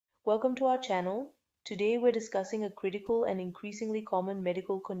Welcome to our channel. Today we're discussing a critical and increasingly common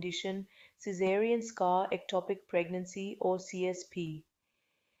medical condition, Caesarean Scar Ectopic Pregnancy or CSP.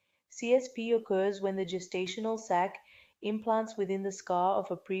 CSP occurs when the gestational sac implants within the scar of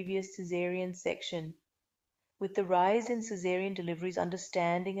a previous caesarean section. With the rise in caesarean deliveries,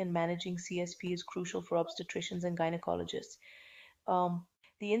 understanding and managing CSP is crucial for obstetricians and gynecologists. Um,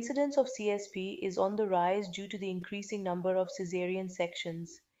 the incidence of CSP is on the rise due to the increasing number of caesarean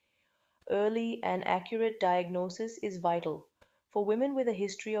sections. Early and accurate diagnosis is vital. For women with a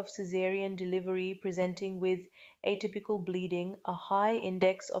history of caesarean delivery presenting with atypical bleeding, a high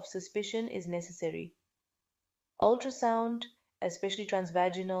index of suspicion is necessary. Ultrasound, especially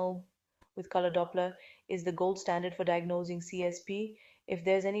transvaginal with color Doppler, is the gold standard for diagnosing CSP. If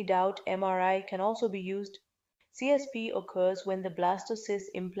there's any doubt, MRI can also be used. CSP occurs when the blastocyst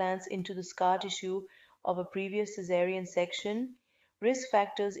implants into the scar tissue of a previous caesarean section. Risk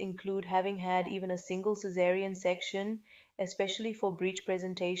factors include having had even a single caesarean section, especially for breech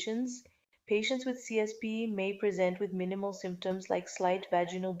presentations. Patients with CSP may present with minimal symptoms like slight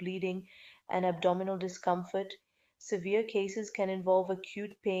vaginal bleeding and abdominal discomfort. Severe cases can involve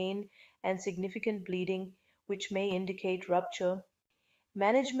acute pain and significant bleeding, which may indicate rupture.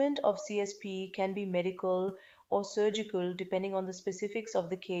 Management of CSP can be medical or surgical depending on the specifics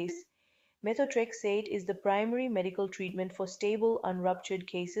of the case. Methotrexate is the primary medical treatment for stable unruptured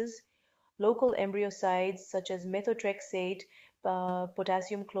cases. Local embryocides such as methotrexate,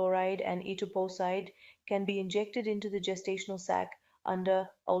 potassium chloride, and etoposide can be injected into the gestational sac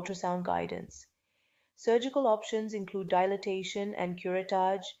under ultrasound guidance. Surgical options include dilatation and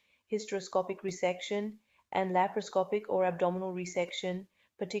curettage, hysteroscopic resection, and laparoscopic or abdominal resection,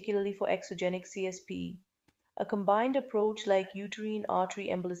 particularly for exogenic CSP. A combined approach like uterine artery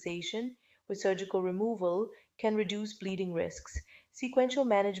embolization with surgical removal can reduce bleeding risks. Sequential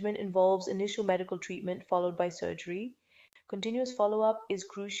management involves initial medical treatment followed by surgery. Continuous follow-up is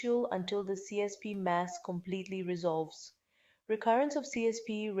crucial until the CSP mass completely resolves. Recurrence of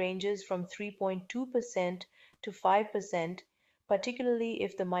CSP ranges from 3.2% to 5%, particularly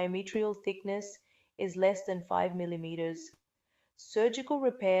if the myometrial thickness is less than 5 millimeters. Surgical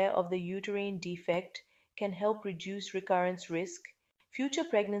repair of the uterine defect can help reduce recurrence risk. Future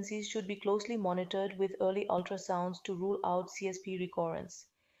pregnancies should be closely monitored with early ultrasounds to rule out CSP recurrence.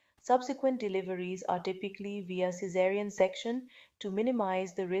 Subsequent deliveries are typically via caesarean section to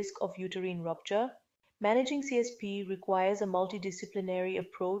minimize the risk of uterine rupture. Managing CSP requires a multidisciplinary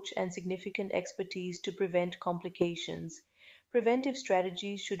approach and significant expertise to prevent complications. Preventive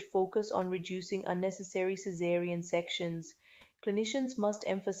strategies should focus on reducing unnecessary caesarean sections. Clinicians must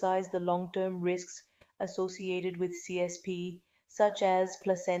emphasize the long-term risks associated with CSP, such as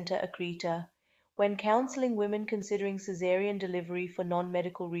placenta accreta, when counseling women considering caesarean delivery for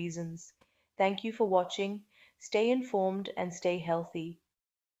non-medical reasons. Thank you for watching. Stay informed and stay healthy.